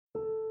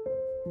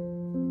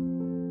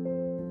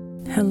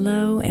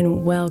Hello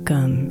and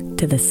welcome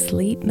to the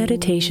Sleep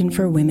Meditation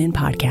for Women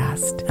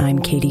podcast. I'm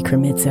Katie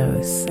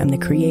Kremitzos. I'm the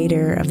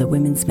creator of the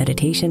Women's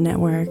Meditation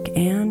Network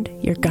and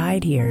your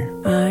guide here.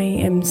 I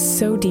am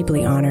so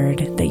deeply honored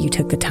that you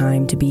took the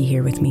time to be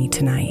here with me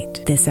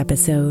tonight. This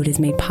episode is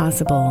made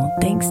possible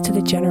thanks to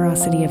the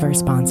generosity of our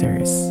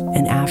sponsors.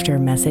 And after a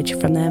message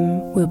from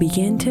them, we'll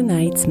begin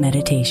tonight's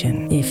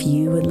meditation. If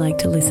you would like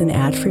to listen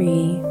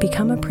ad-free,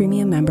 become a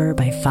premium member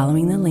by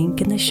following the link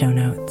in the show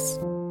notes.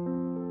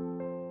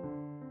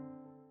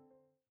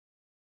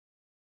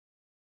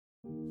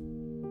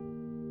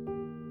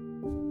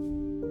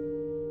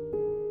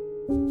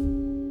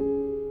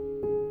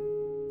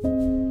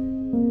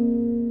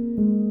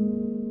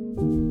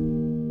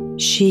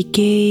 She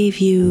gave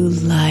you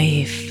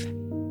life,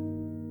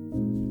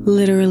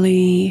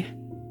 literally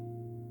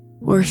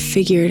or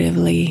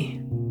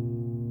figuratively.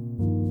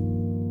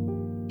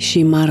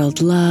 She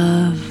modeled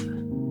love,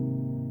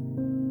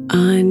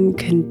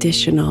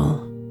 unconditional,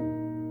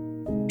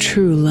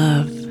 true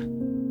love.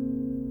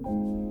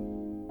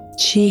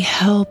 She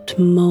helped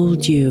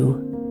mold you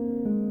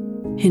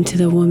into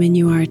the woman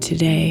you are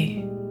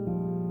today.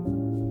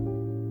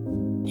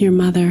 Your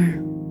mother.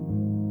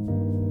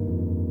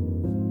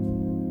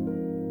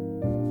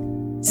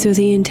 So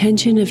the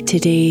intention of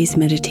today's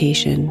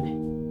meditation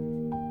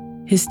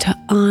is to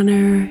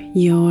honor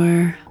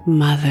your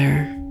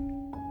mother.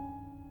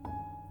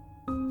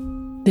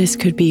 This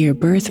could be your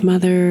birth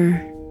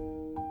mother,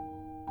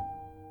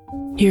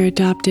 your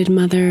adopted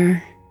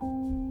mother,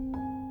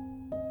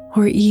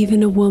 or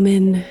even a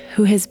woman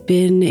who has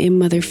been a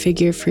mother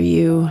figure for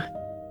you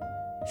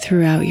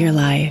throughout your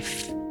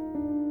life.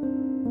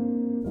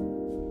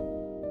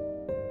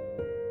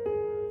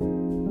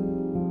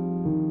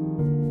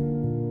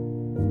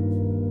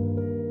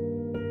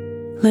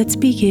 Let's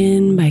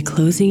begin by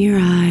closing your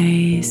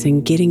eyes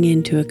and getting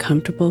into a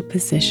comfortable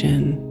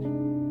position.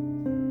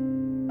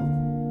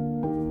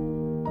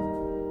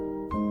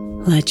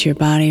 Let your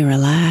body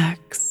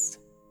relax.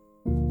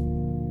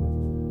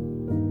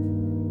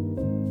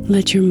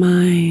 Let your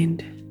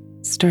mind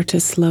start to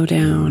slow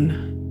down.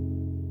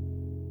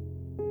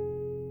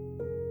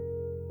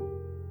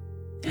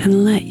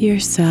 And let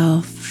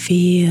yourself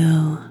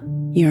feel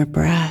your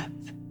breath.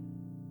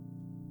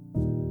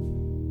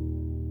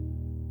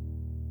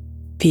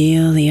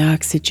 Feel the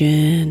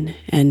oxygen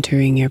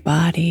entering your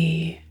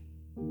body,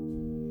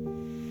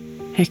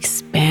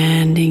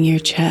 expanding your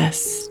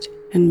chest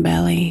and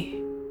belly.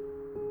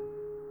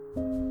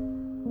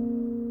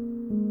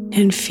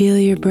 And feel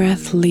your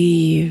breath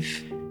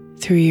leave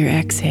through your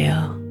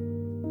exhale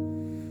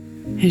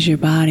as your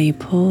body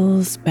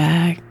pulls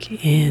back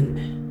in.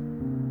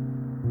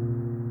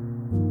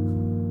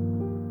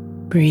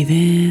 Breathe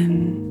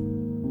in,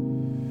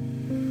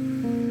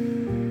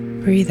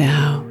 breathe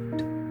out.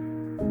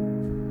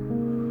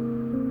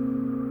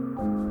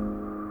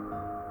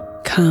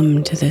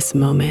 Come to this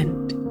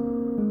moment.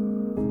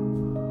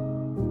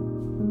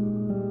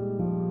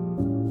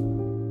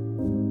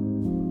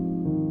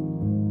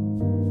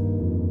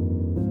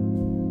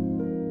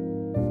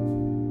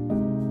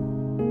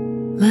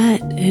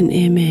 Let an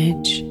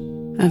image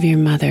of your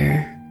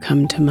mother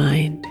come to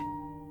mind.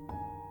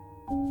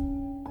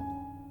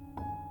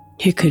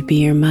 It could be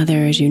your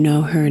mother as you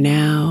know her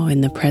now in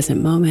the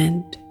present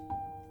moment,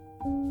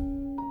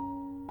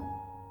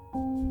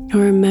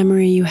 or a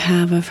memory you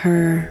have of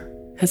her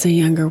as a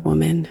younger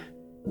woman.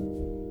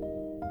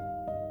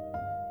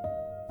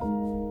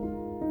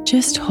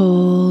 Just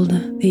hold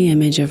the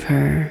image of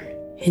her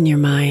in your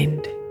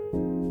mind.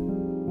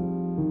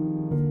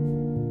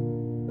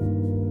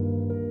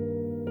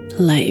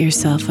 Let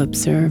yourself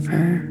observe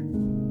her.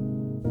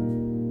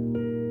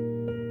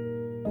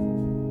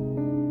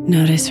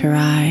 Notice her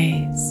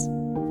eyes,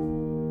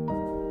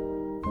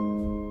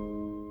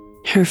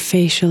 her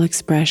facial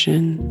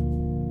expression,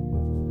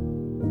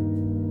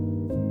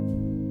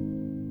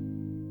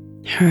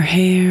 her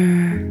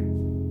hair,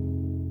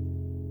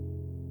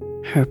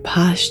 her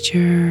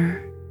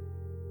posture.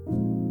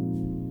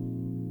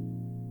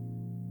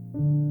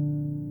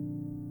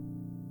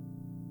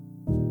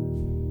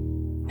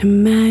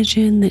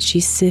 Imagine that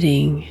she's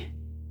sitting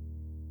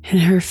in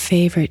her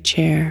favorite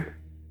chair,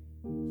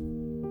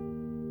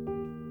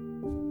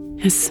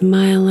 a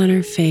smile on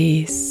her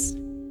face,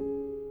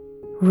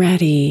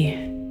 ready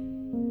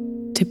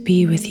to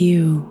be with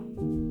you.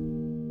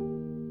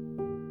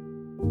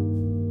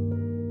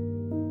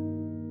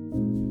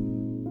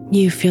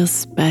 You feel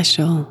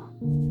special,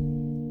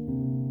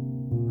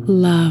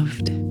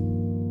 loved,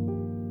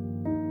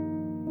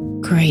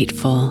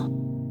 grateful.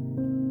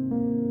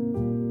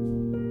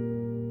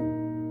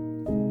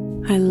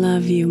 I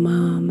love you,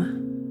 Mom.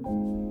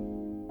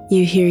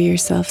 You hear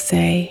yourself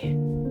say,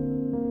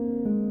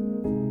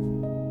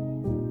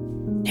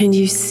 and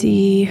you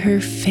see her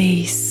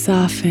face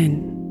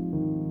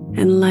soften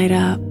and light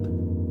up.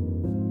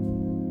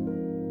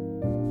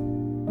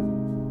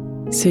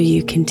 So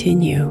you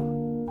continue.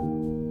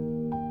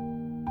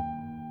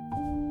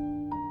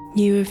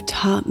 You have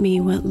taught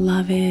me what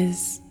love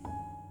is.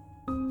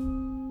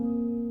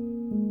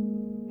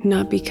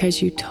 not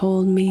because you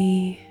told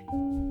me,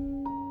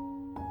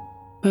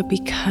 but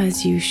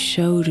because you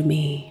showed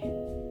me.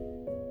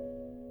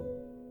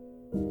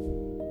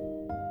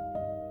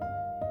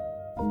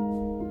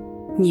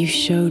 You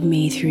showed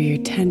me through your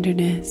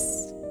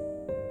tenderness,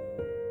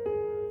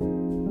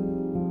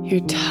 your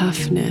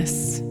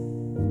toughness,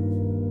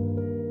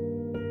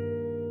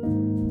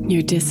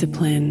 your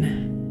discipline,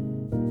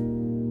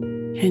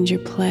 and your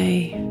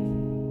play.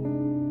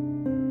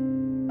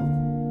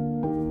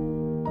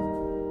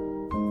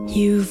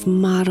 You've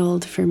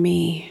modeled for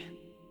me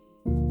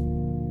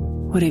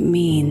what it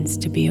means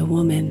to be a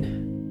woman.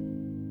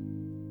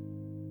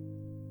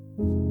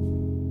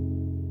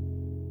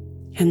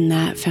 And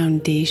that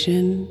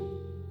foundation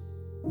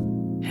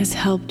has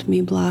helped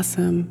me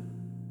blossom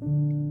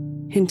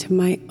into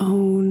my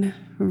own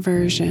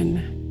version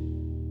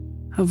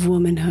of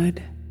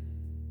womanhood.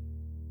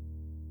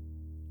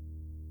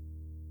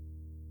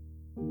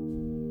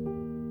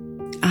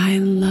 I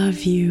love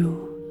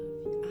you.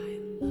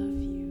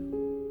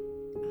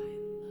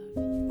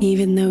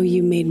 Even though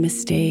you made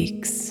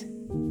mistakes,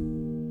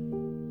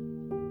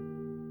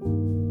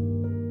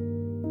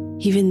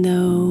 even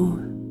though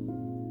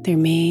there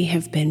may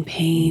have been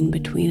pain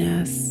between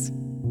us,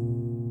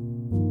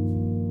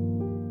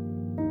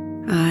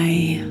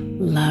 I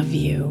love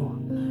you.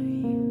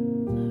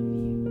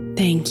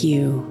 Thank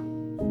you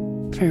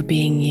for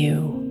being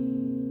you.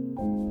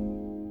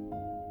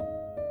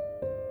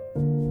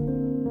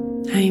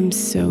 I am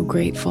so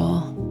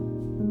grateful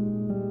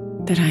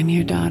that I'm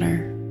your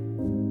daughter.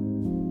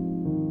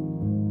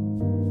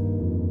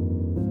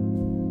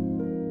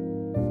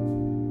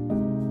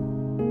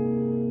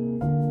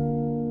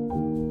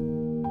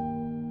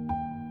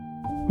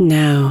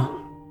 Now,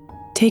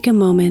 take a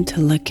moment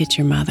to look at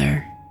your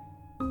mother.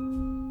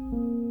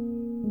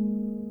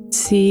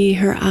 See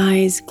her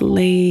eyes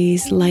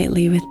glaze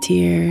lightly with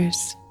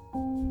tears.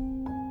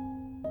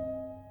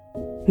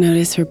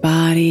 Notice her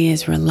body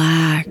is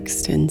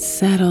relaxed and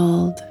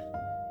settled.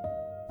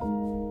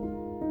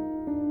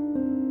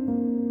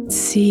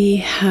 See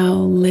how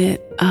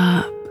lit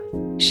up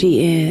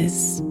she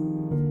is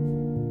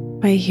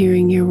by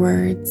hearing your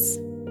words.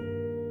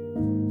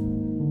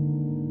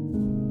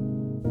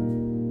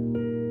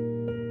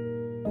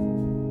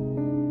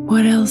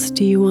 What else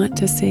do you want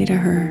to say to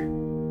her?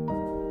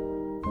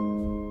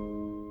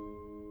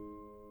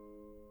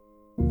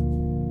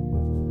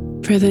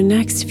 For the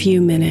next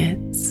few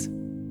minutes,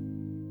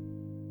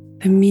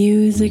 the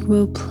music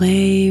will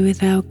play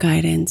without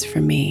guidance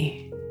from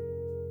me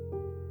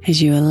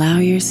as you allow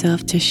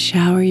yourself to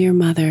shower your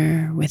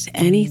mother with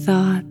any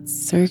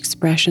thoughts or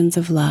expressions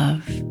of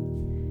love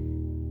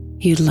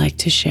you'd like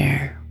to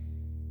share.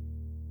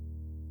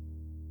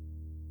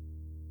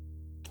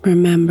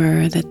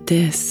 Remember that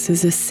this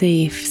is a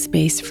safe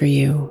space for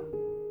you.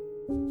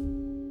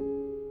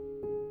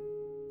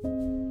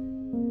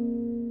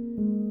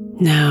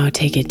 Now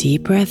take a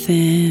deep breath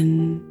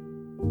in,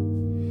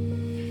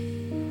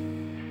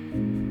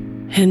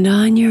 and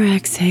on your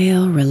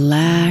exhale,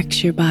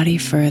 relax your body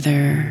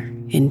further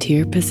into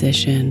your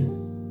position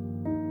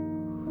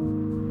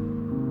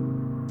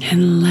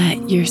and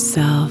let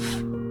yourself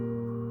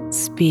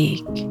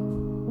speak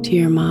to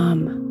your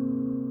mom.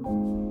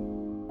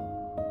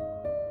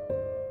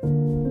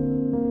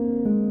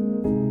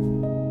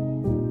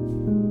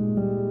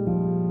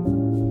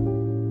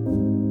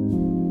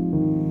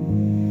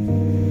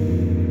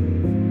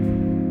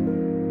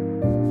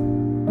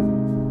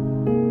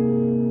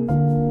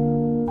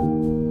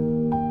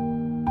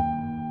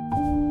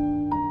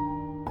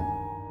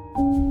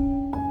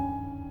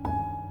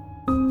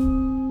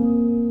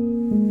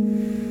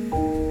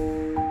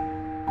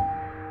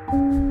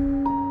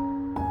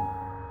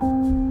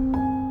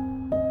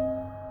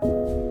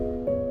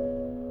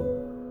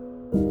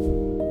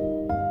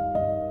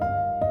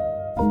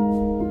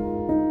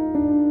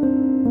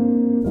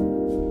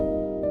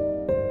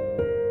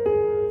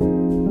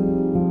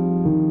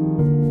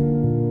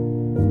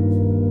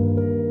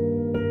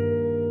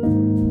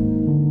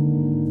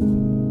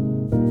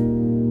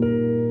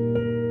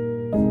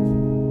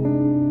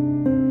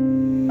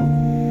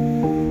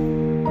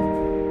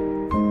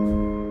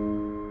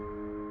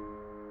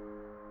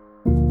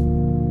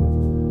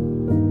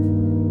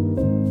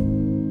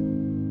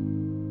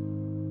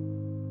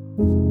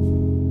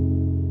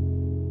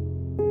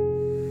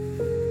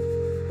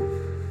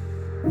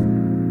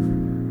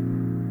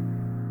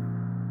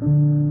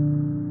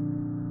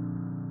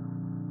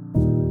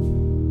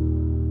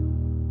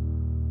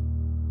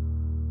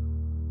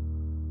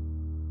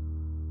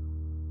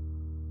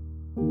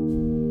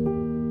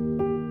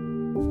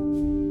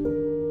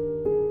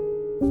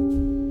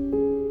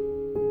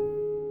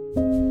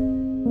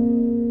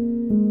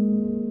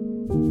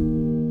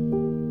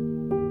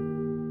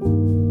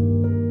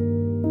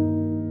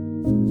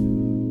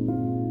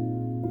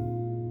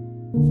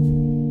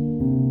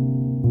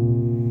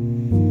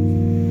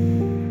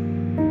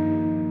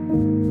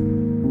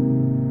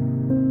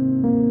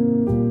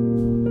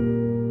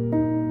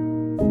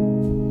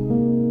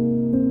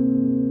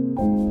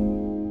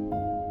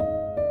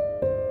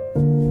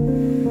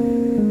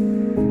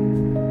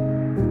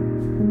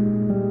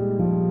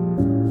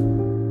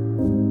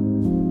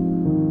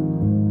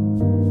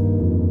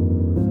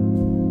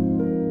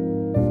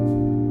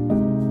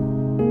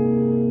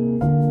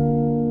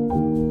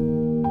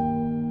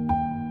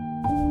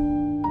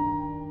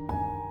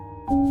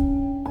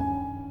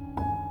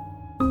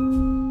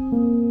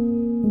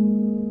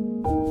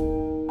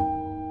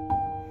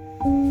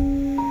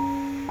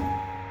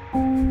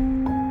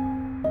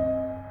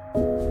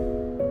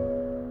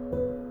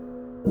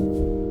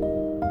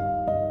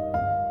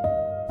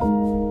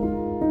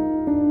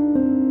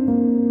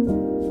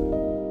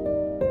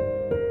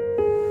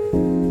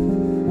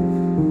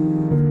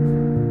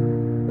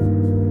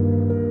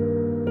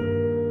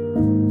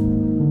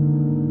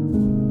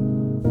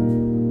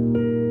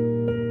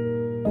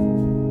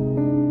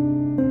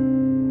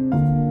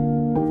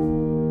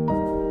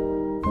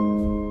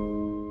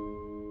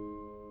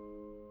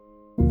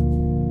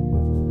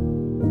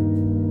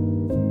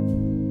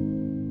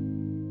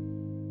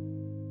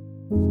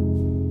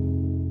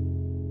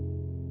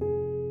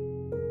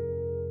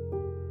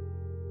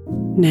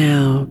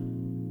 Now,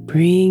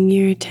 bring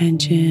your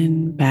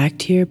attention back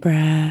to your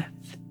breath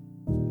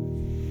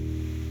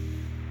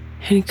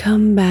and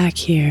come back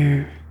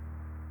here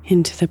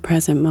into the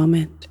present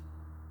moment.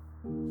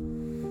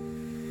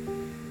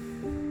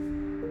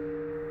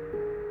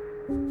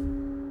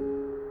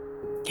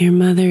 Your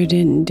mother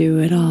didn't do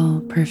it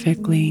all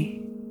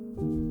perfectly,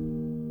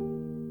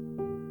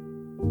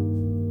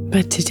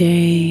 but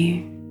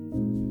today,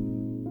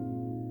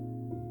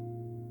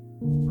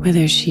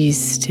 whether she's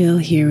still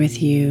here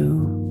with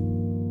you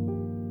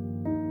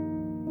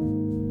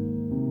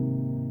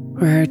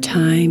or her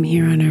time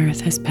here on earth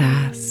has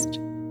passed,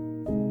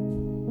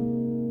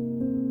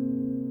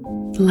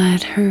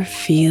 let her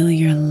feel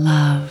your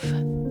love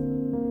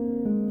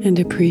and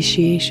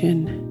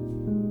appreciation.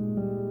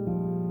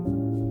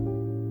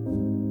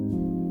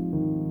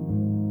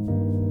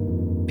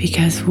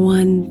 Because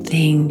one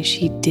thing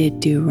she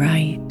did do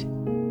right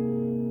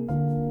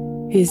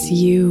is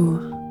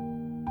you.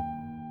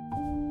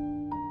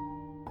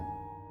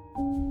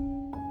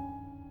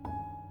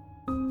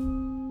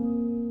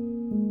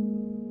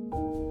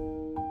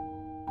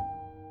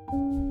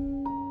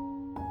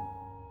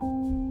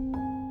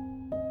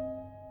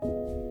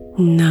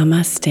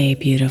 Namaste,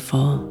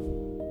 beautiful.